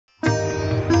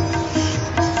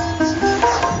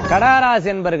கடகராசி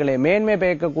என்பர்களே, மேன்மை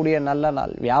பயக்கக்கூடிய நல்ல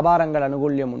நாள். வியாபாரங்கள்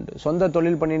அனுகூல்யம் உண்டு. சொந்த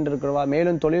தொழில் பண்ணிட்டு இருக்கிறவா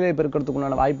மேலும் தொழிலை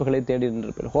பெருக்கிறதுக்குண்டான வாய்ப்புகளை தேடி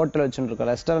இருந்திருப்பீர்கள். ஹோட்டல் வச்சுருக்கோம்,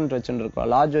 ரெஸ்டாரண்ட் வச்சுருக்கோம்,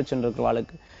 லாட்ஜ்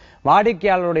வச்சுருக்கிறவாளுக்கு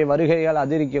வாடிக்கையாளருடைய வருகைகள்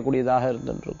அதிகரிக்கக்கூடியதாக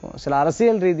இருந்துருக்கும். சில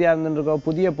அரசியல் ரீதியாக இருந்துருக்கோம்,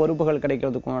 புதிய பொறுப்புகள்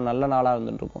கிடைக்கிறதுக்கும் நல்ல நாளாக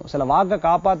இருந்துருக்கும். சில வாக்கை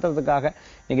காப்பாற்றுறதுக்காக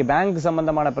இன்னைக்கு பேங்க்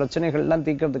சம்பந்தமான பிரச்சனைகள் எல்லாம்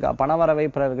தீர்க்கிறதுக்காக பணவரவை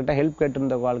பிறர்கிட்ட ஹெல்ப்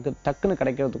கேட்டிருந்தவர்களுக்கு டக்குன்னு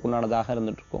கிடைக்கிறதுக்குண்டானதாக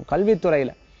இருந்துட்டு இருக்கும்.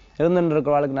 கல்வித்துறையில இருந்துட்டு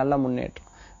இருக்கிறவர்களுக்கு நல்ல முன்னேற்றம்.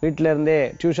 வீட்டில இருந்தே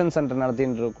டியூஷன் சென்டர்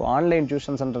நடத்திட்டு இருக்கோம், ஆன்லைன்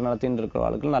டியூஷன் சென்டர் நடத்திட்டு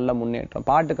இருக்கிறவர்களுக்கு நல்ல முன்னேற்றம்.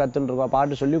 பாட்டு கத்துட்டு இருக்கோம்,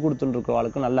 பாட்டு சொல்லி கொடுத்துட்டு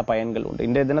இருக்கிறவர்களுக்கு நல்ல பயன்கள் உண்டு.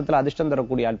 இன்றைய தினத்தில் அதிர்ஷ்டம்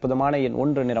தரக்கூடிய அற்புதமான எண்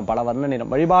 1 நிறம், பல வர்ண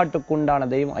நிறம். வழிபாட்டுக்குண்டான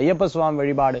தெய்வம் ஐயப்ப சுவாமி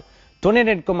வழிபாடு, துணை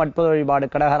நிற்கும் அற்புத வழிபாடு.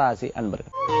 கடகராசி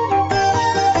அன்பர்கள்.